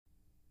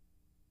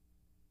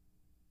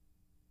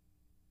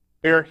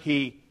There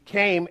he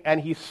came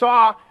and he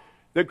saw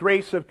the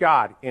grace of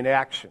God in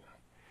action.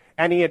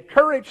 And he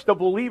encouraged the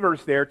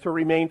believers there to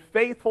remain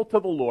faithful to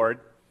the Lord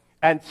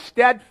and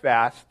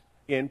steadfast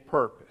in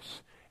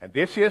purpose. And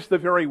this is the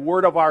very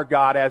word of our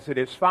God as it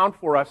is found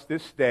for us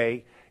this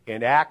day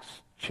in Acts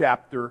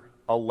chapter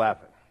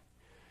 11.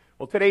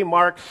 Well, today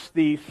marks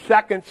the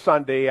second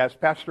Sunday, as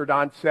Pastor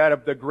Don said,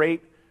 of the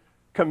Great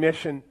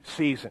Commission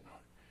season.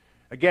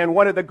 Again,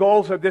 one of the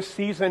goals of this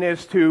season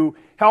is to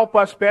help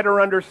us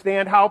better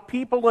understand how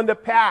people in the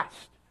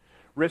past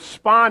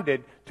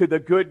responded to the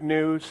good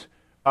news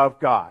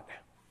of God.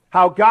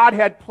 How God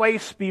had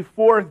placed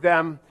before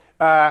them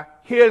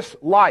His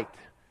light,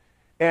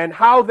 and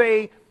how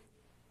they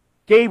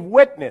gave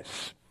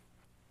witness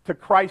to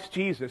Christ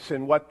Jesus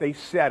in what they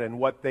said and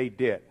what they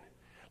did.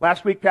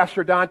 Last week,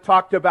 Pastor Don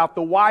talked about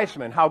the wise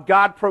men, how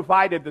God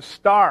provided the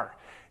star.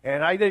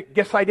 And I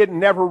guess I didn't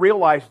never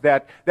realize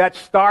that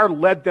star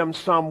led them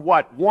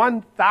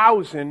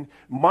 1,000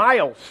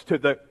 miles to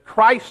the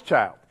Christ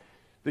child.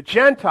 The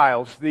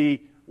Gentiles, the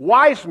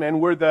wise men,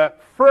 were the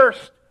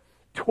first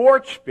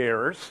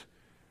torchbearers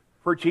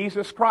for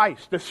Jesus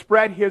Christ to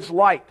spread His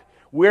light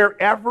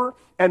wherever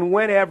and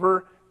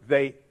whenever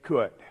they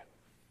could.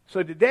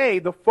 So today,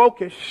 the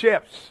focus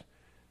shifts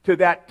to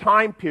that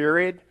time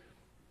period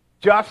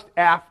just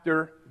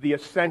after the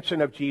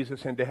ascension of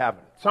Jesus into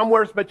heaven.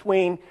 Somewhere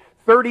between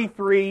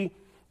 33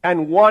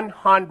 and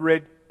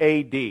 100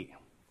 A.D.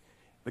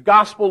 The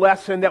gospel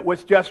lesson that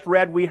was just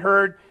read, we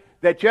heard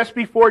that just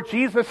before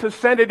Jesus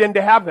ascended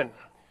into heaven,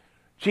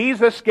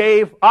 Jesus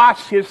gave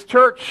us, His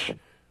church,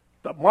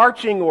 the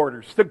marching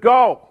orders to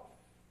go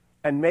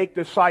and make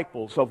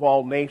disciples of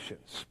all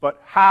nations.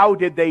 But how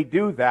did they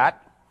do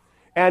that?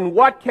 And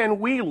what can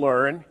we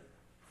learn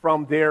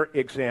from their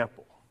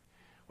example?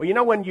 Well, you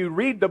know, when you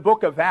read the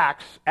book of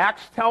Acts,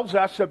 Acts tells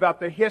us about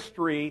the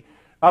history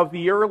of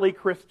the early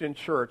Christian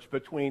church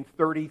between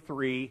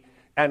 33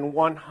 and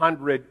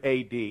 100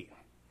 A.D.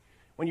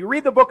 When you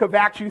read the book of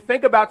Acts, you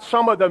think about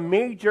some of the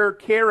major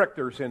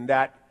characters in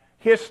that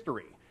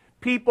history.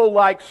 People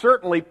like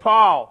certainly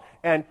Paul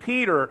and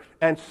Peter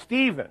and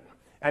Stephen.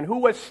 And who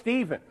was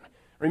Stephen?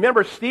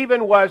 Remember,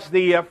 Stephen was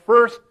the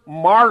first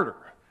martyr.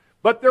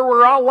 But there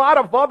were a lot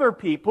of other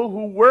people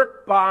who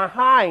worked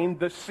behind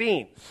the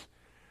scenes.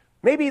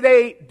 Maybe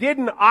they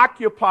didn't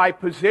occupy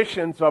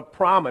positions of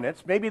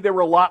prominence. Maybe they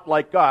were a lot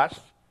like us.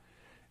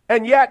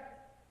 And yet,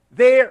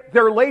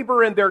 their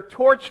labor and their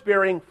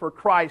torch-bearing for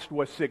Christ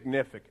was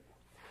significant.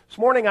 This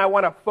morning, I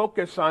want to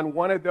focus on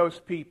one of those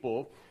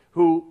people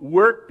who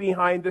worked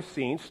behind the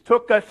scenes,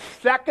 took a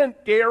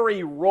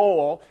secondary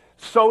role,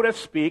 so to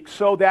speak,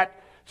 so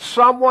that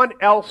someone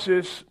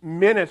else's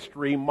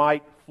ministry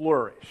might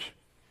flourish.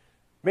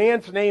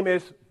 Man's name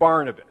is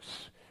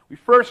Barnabas. We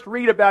first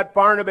read about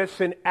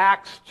Barnabas in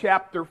Acts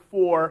chapter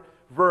 4,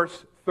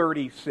 verse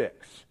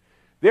 36.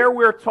 There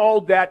we're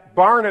told that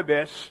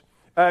Barnabas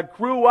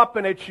grew up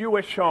in a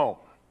Jewish home.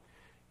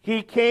 He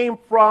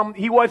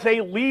was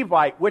a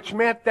Levite, which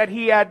meant that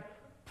he had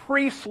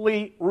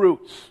priestly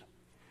roots.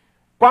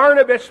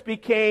 Barnabas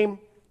became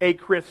a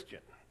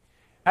Christian.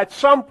 At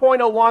some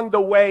point along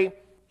the way,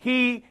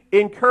 he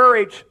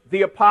encouraged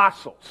the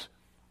apostles.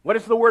 What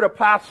does the word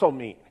apostle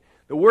mean?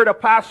 The word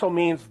apostle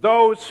means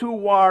those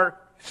who are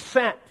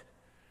sent.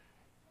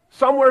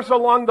 Somewhere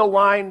along the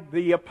line,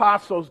 the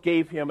apostles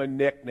gave him a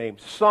nickname,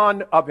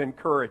 Son of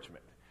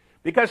Encouragement,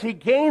 because he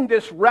gained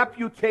this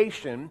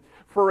reputation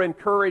for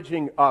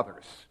encouraging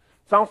others.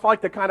 Sounds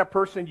like the kind of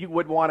person you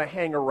would want to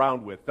hang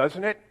around with,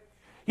 doesn't it?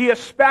 He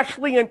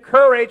especially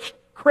encouraged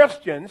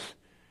Christians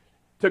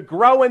to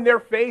grow in their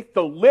faith,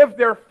 to live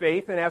their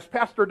faith, and as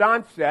Pastor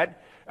Don said,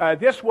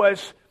 this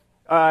was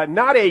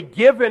not a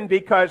given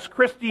because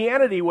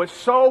Christianity was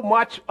so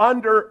much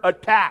under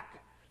attack.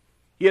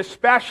 He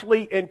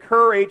especially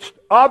encouraged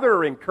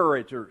other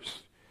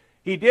encouragers.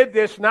 He did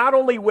this not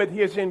only with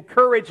his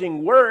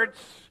encouraging words,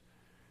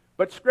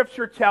 but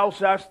Scripture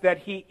tells us that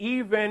he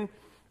even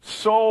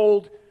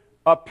sold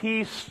a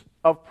piece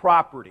of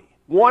property,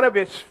 one of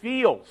his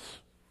fields.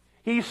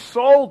 He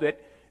sold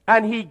it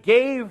and he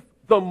gave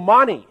the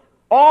money,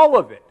 all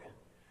of it,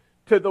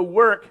 to the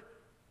work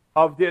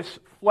of this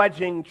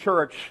fledgling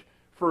church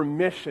for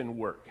mission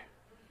work.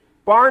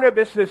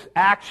 Barnabas'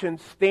 action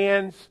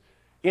stands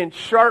in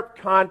sharp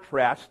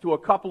contrast to a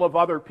couple of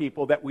other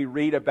people that we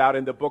read about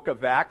in the book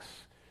of Acts.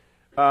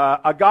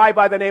 A guy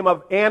by the name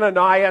of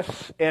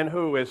Ananias and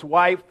his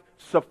wife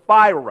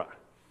Sapphira.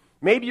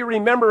 Maybe you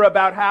remember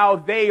about how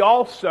they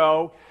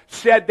also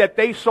said that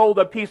they sold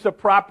a piece of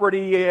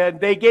property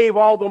and they gave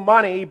all the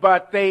money,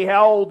 but they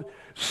held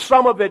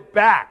some of it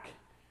back.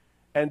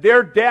 And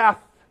their death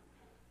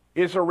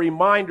is a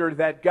reminder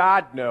that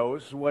God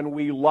knows when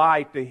we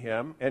lie to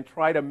Him and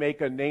try to make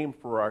a name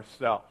for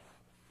ourselves.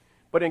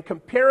 But in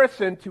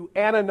comparison to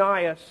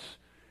Ananias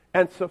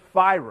and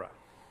Sapphira,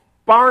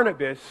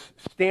 Barnabas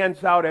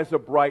stands out as a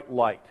bright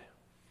light.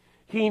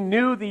 He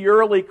knew the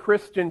early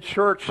Christian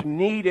church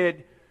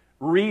needed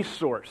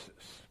resources.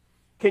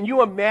 Can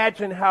you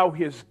imagine how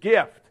his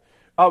gift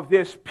of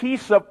this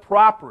piece of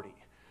property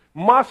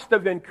must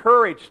have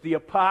encouraged the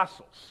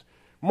apostles,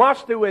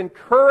 must have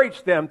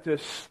encouraged them to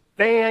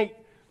stay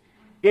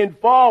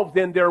involved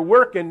in their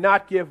work and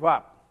not give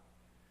up.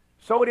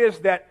 So it is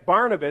that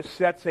Barnabas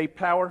sets a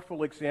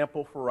powerful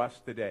example for us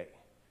today.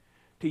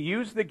 To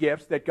use the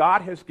gifts that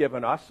God has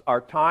given us,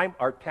 our time,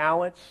 our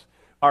talents,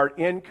 our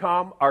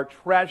income, our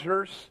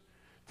treasures,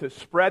 to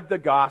spread the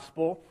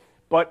gospel,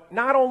 but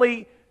not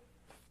only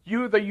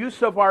the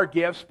use of our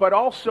gifts, but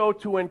also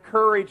to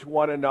encourage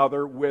one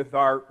another with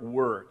our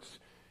words,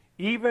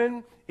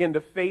 even in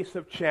the face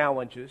of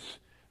challenges,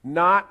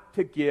 not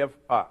to give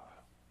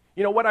up.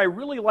 You know, what I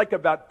really like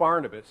about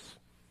Barnabas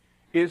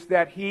is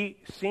that he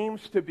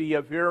seems to be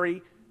a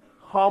very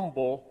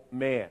humble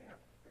man.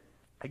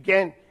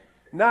 Again,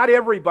 not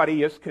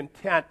everybody is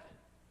content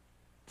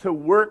to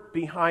work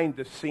behind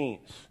the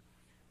scenes,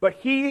 but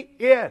he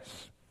is.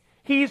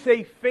 He's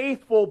a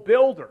faithful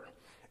builder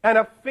and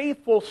a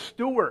faithful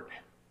steward.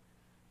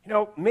 You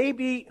know,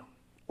 maybe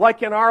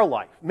like in our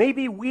life,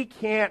 maybe we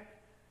can't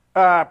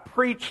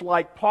preach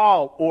like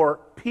Paul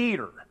or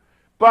Peter,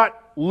 but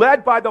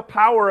led by the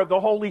power of the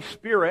Holy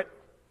Spirit,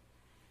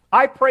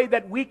 I pray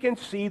that we can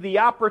see the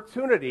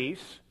opportunities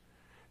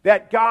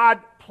that God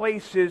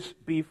places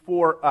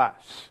before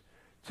us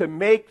to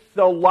make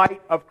the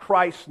light of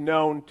Christ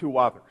known to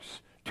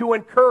others, to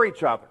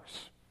encourage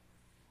others.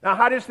 Now,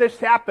 how does this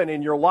happen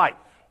in your life?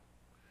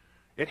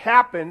 It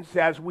happens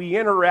as we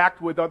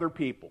interact with other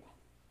people.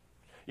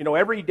 You know,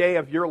 every day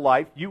of your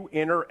life, you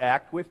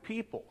interact with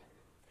people.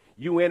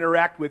 You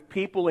interact with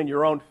people in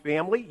your own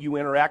family. You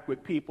interact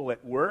with people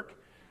at work.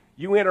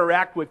 You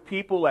interact with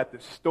people at the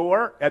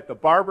store, at the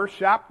barber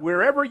shop,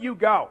 wherever you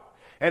go.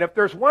 And if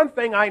there's one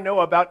thing I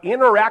know about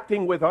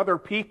interacting with other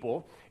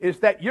people, is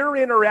that you're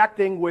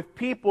interacting with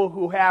people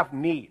who have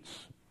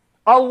needs.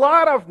 A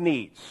lot of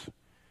needs.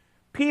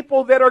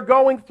 People that are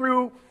going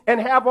through and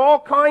have all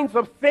kinds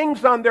of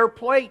things on their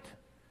plate.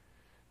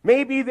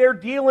 Maybe they're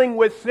dealing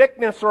with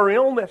sickness or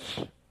illness.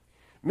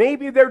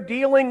 Maybe they're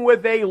dealing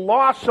with a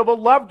loss of a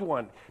loved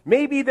one.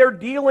 Maybe they're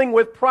dealing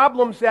with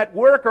problems at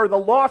work or the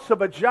loss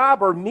of a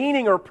job or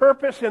meaning or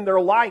purpose in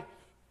their life.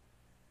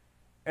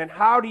 And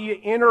how do you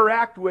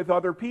interact with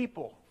other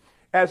people?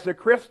 As a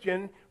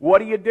Christian, what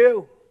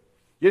do?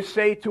 You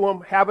say to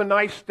them, have a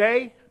nice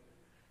day?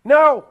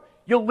 No,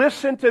 you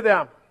listen to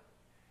them.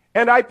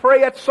 And I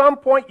pray at some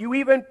point you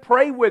even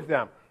pray with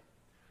them.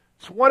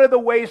 It's one of the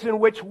ways in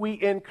which we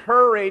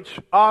encourage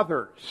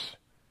others.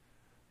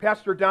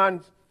 Pastor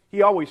Don,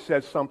 he always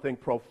says something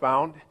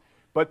profound.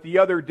 But the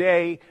other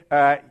day,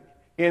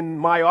 in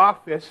my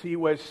office, he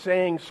was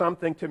saying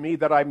something to me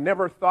that I've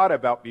never thought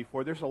about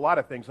before. There's a lot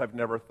of things I've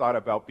never thought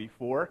about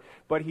before.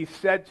 But he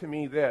said to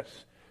me this,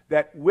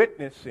 that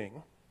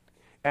witnessing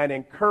and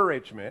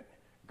encouragement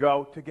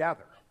go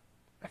together.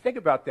 Now think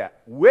about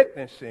that.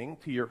 Witnessing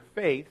to your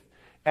faith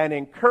and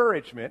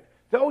encouragement,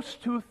 those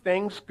two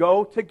things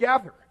go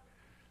together.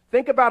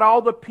 Think about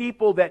all the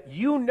people that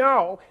you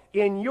know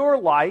in your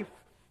life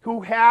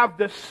who have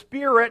the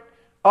spirit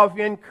of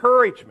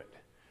encouragement,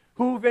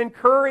 who've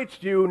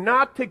encouraged you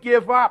not to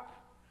give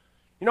up.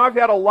 You know, I've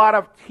had a lot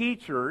of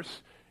teachers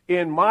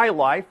in my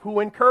life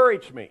who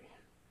encouraged me.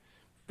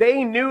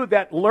 They knew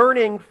that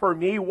learning for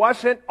me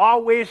wasn't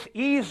always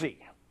easy.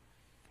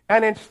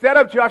 And instead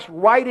of just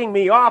writing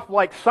me off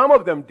like some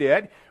of them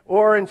did,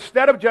 or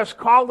instead of just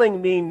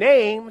calling me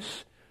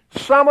names,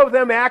 some of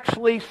them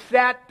actually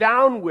sat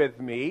down with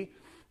me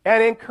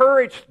and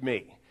encouraged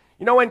me.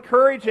 You know,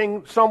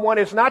 encouraging someone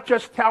is not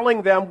just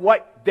telling them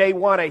what they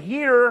want to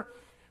hear,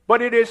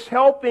 but it is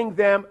helping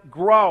them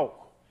grow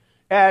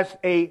as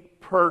a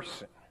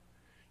person.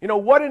 You know,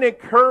 what an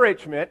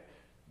encouragement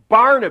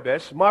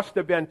Barnabas must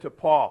have been to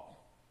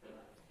Paul.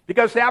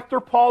 Because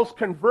after Paul's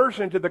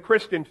conversion to the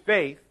Christian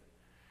faith,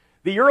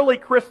 the early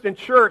Christian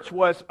church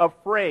was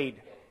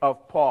afraid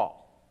of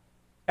Paul.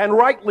 And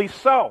rightly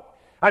so.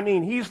 I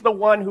mean, he's the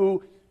one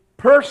who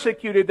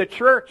persecuted the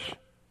church.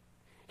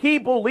 He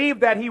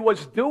believed that he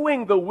was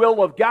doing the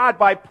will of God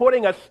by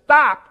putting a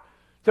stop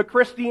to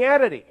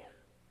Christianity.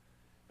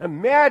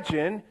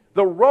 Imagine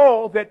the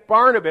role that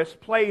Barnabas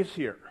plays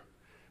here.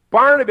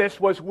 Barnabas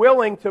was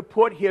willing to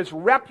put his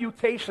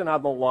reputation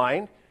on the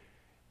line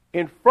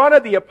in front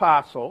of the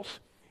apostles,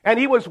 and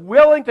he was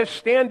willing to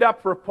stand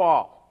up for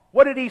Paul.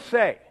 What did he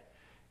say?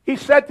 He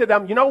said to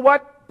them, you know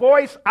what,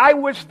 boys, I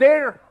was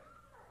there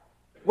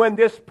when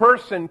this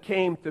person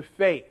came to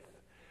faith.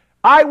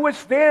 I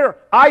was there.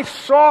 I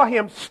saw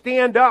him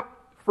stand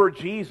up for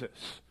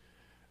Jesus.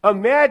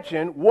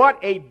 Imagine what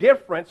a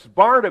difference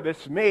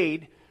Barnabas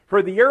made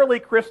for the early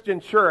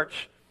Christian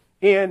church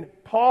in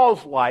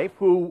Paul's life,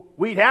 who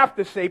we'd have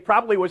to say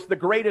probably was the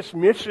greatest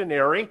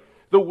missionary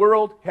the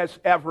world has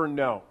ever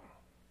known.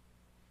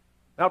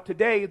 Now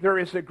today there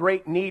is a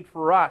great need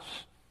for us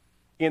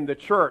in the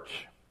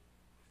church,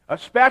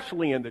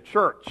 especially in the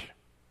church,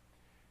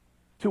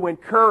 to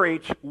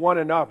encourage one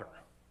another.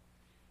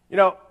 You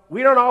know,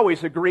 we don't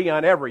always agree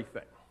on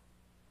everything.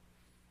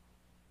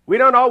 We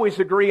don't always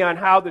agree on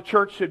how the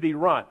church should be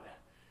run.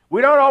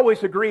 We don't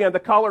always agree on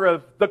the color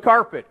of the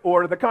carpet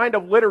or the kind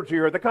of liturgy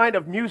or the kind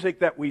of music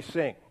that we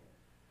sing.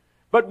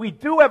 But we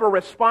do have a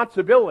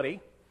responsibility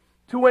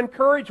to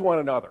encourage one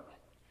another.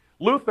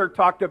 Luther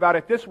talked about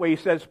it this way. He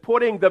says,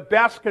 putting the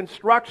best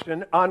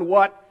construction on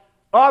what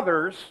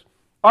others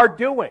are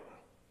doing.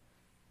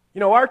 You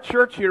know, our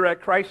church here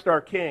at Christ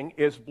our King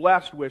is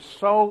blessed with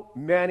so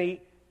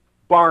many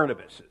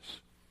Barnabases.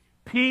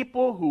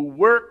 People who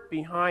work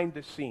behind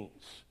the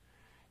scenes.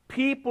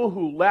 People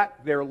who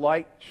let their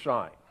light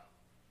shine.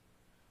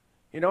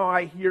 You know,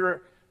 I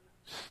hear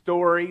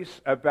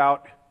stories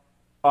about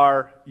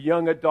our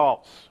young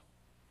adults.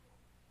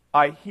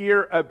 I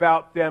hear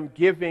about them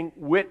giving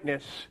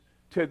witness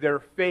to their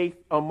faith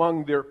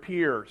among their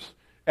peers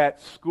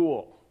at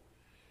school.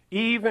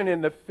 Even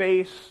in the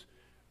face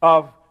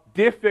of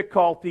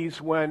difficulties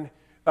when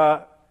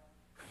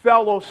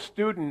fellow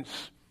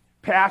students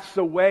pass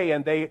away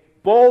and they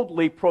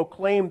boldly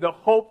proclaim the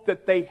hope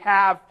that they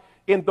have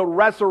in the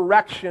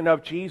resurrection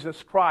of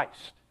Jesus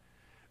Christ.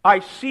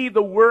 I see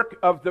the work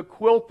of the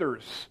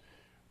quilters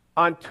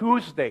on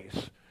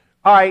Tuesdays.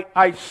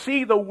 I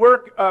see the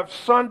work of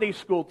Sunday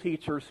school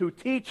teachers who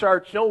teach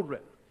our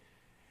children.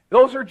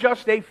 Those are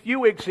just a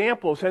few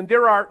examples, and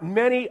there are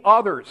many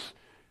others.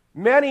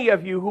 Many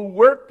of you who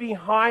work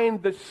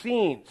behind the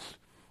scenes,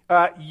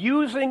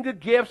 using the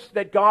gifts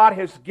that God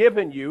has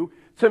given you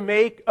to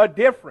make a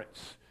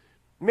difference.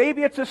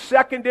 Maybe it's a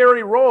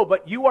secondary role,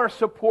 but you are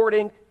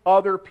supporting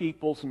other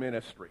people's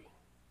ministry.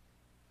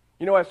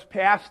 You know, as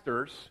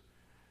pastors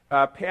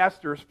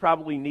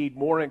probably need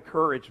more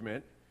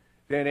encouragement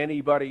than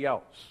anybody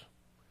else.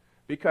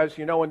 Because,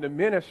 you know, in the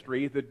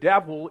ministry, the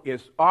devil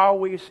is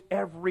always,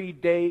 every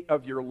day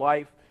of your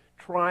life,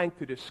 trying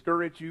to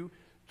discourage you,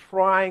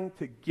 trying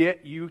to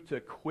get you to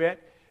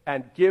quit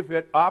and give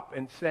it up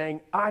and saying,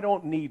 I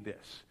don't need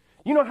this.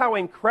 You know how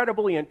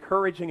incredibly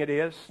encouraging it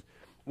is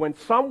when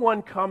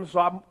someone comes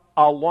up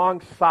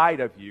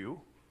alongside of you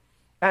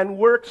and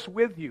works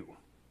with you.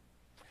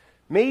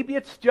 Maybe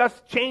it's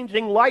just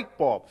changing light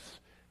bulbs.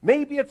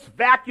 Maybe it's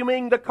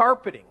vacuuming the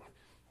carpeting.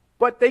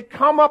 But they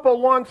come up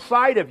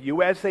alongside of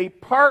you as a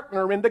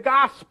partner in the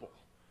gospel,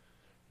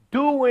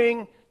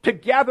 doing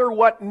together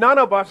what none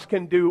of us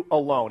can do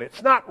alone.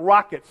 It's not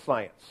rocket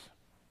science.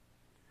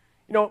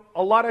 You know,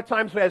 a lot of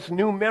times as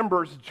new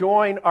members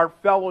join our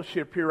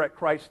fellowship here at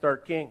Christ our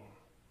King,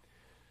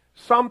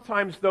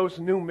 sometimes those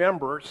new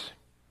members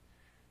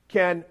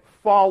can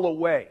fall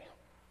away.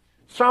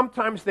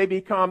 Sometimes they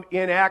become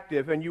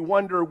inactive and you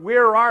wonder,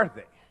 where are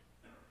they?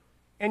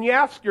 And you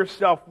ask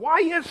yourself, why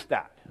is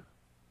that?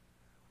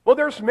 Well,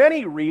 there's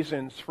many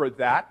reasons for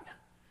that.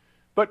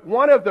 But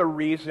one of the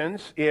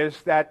reasons is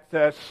that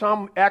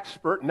some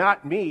expert,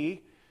 not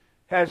me,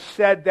 has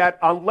said that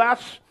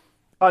unless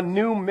a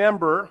new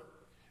member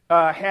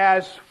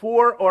has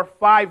 4 or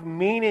 5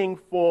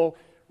 meaningful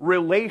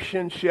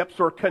relationships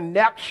or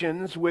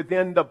connections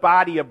within the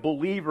body of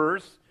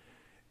believers,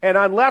 and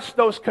unless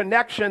those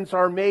connections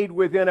are made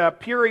within a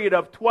period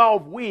of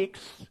 12 weeks,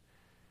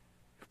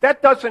 if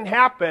that doesn't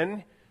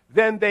happen,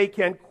 then they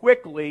can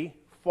quickly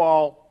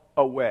fall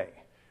away.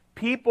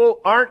 People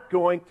aren't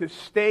going to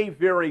stay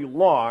very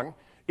long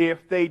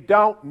if they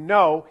don't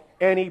know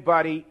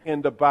anybody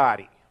in the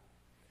body.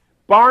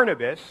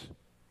 Barnabas,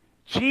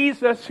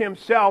 Jesus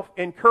himself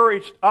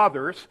encouraged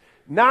others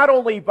not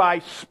only by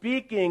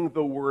speaking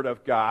the word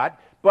of God,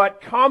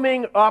 but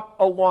coming up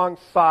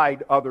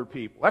alongside other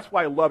people. That's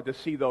why I love to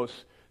see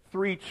those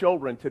 3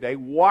 children today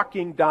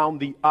walking down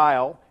the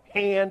aisle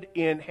hand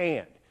in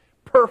hand.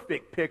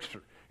 Perfect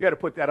picture. You got to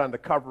put that on the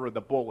cover of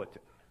the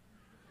bulletin.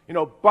 You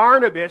know,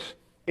 Barnabas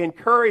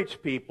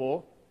encouraged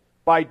people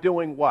by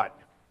doing what?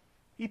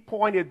 He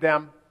pointed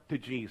them to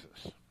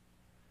Jesus.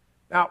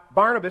 Now,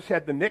 Barnabas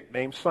had the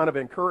nickname Son of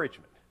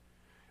Encouragement.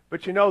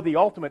 But you know, the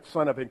ultimate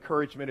son of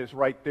encouragement is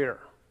right there.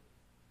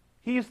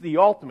 He's the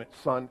ultimate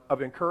son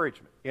of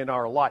encouragement in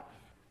our life.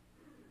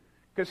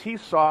 Because he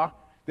saw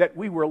that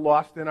we were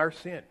lost in our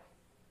sin.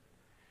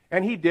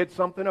 And he did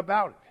something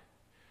about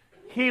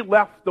it. He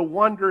left the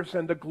wonders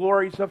and the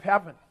glories of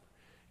heaven.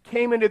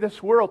 Came into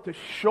this world to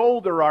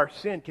shoulder our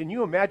sin. Can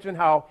you imagine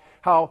how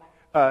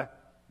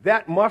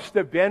that must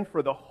have been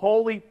for the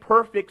holy,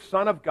 perfect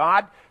Son of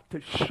God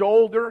to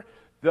shoulder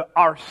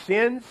our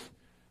sins,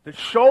 to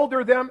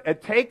shoulder them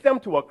and take them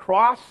to a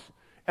cross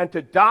and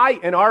to die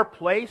in our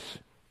place?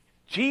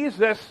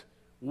 Jesus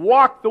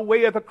walked the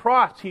way of the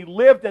cross. He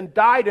lived and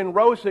died and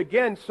rose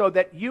again so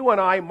that you and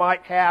I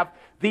might have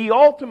the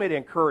ultimate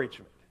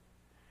encouragement.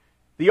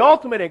 The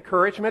ultimate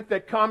encouragement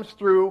that comes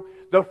through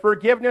the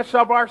forgiveness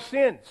of our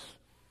sins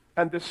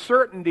and the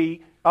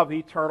certainty of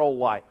eternal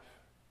life.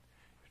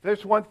 If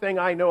there's one thing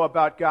I know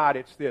about God,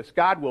 it's this.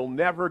 God will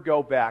never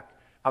go back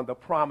on the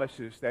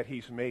promises that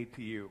He's made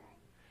to you.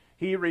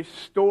 He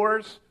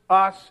restores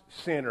us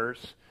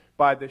sinners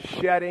by the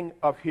shedding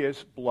of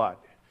His blood.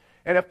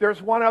 And if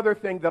there's one other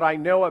thing that I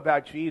know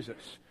about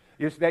Jesus,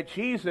 is that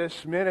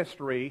Jesus'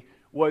 ministry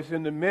was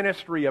in the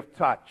ministry of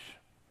touch.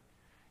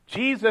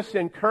 Jesus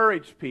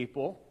encouraged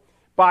people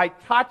by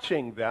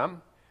touching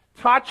them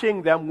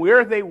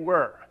where they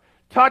were,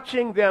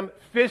 touching them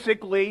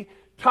physically,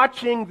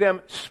 touching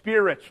them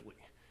spiritually.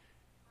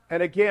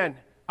 And again,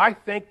 I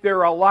think there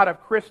are a lot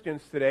of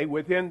Christians today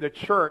within the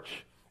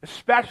church,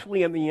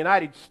 especially in the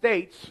United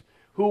States,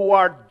 who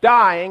are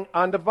dying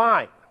on the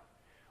vine,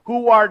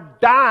 who are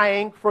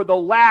dying for the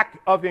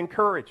lack of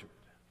encouragement.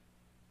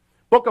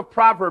 Book of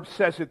Proverbs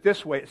says it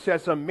this way. It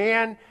says, a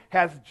man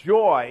has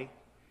joy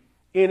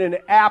in an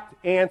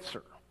apt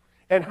answer,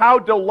 and how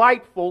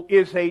delightful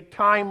is a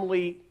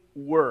timely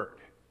word.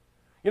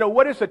 You know,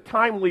 what is a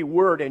timely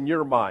word in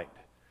your mind?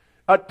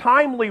 A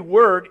timely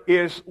word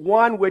is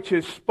one which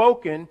is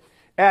spoken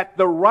at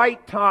the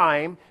right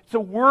time. It's a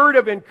word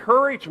of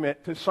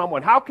encouragement to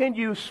someone. How can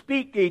you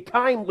speak a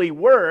timely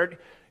word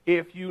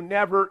if you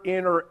never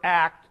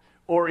interact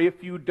or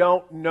if you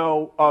don't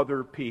know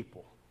other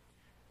people?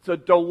 It's a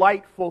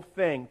delightful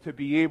thing to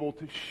be able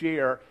to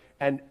share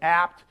an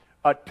apt,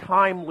 a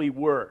timely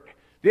word.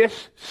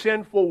 This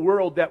sinful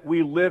world that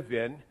we live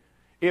in,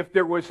 if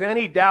there was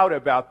any doubt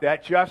about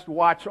that, just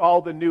watch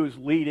all the news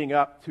leading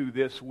up to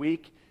this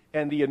week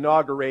and the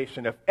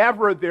inauguration. If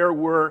ever there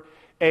were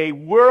a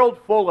world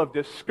full of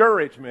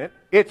discouragement,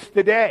 it's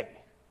today.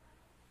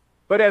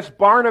 But as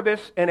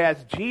Barnabas and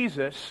as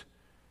Jesus,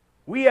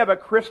 we have a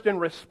Christian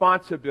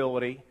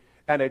responsibility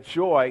and a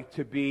joy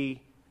to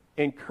be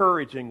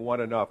encouraging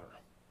one another.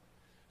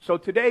 So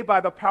today,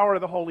 by the power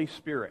of the Holy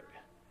Spirit,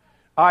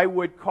 I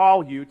would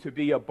call you to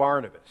be a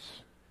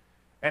Barnabas.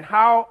 And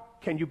how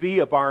can you be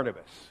a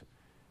Barnabas?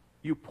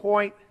 You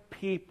point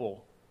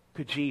people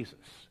to Jesus.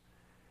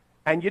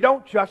 And you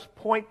don't just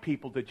point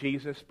people to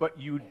Jesus, but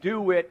you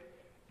do it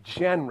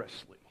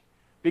generously.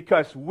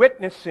 Because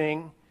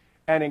witnessing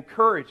and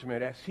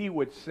encouragement, as he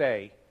would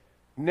say,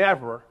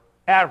 never,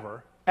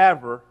 ever,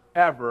 ever,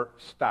 ever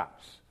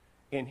stops.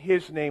 In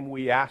his name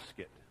we ask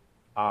it.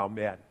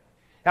 Amen.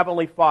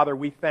 Heavenly Father,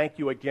 we thank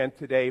you again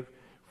today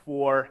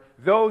for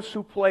those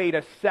who played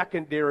a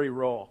secondary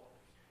role.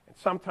 And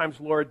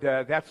sometimes, Lord,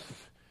 that's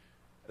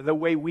the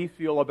way we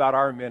feel about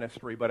our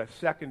ministry, but a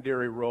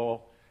secondary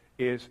role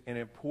is an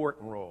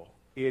important role.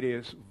 It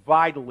is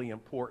vitally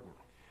important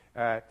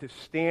to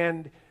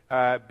stand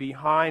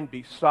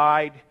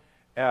beside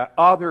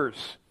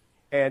others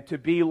and to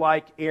be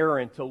like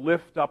Aaron, to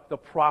lift up the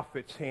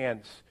prophet's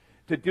hands,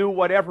 to do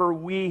whatever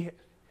we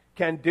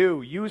can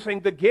do,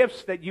 using the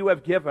gifts that you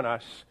have given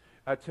us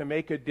to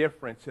make a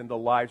difference in the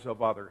lives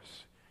of others.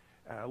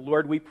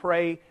 Lord, we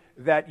pray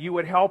that you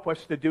would help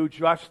us to do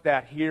just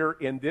that here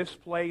in this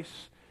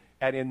place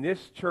and in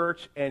this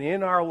church and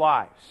in our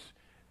lives,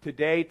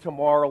 today,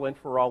 tomorrow, and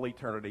for all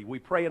eternity. We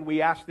pray and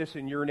we ask this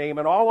in your name,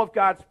 and all of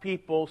God's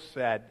people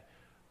said,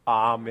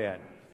 Amen.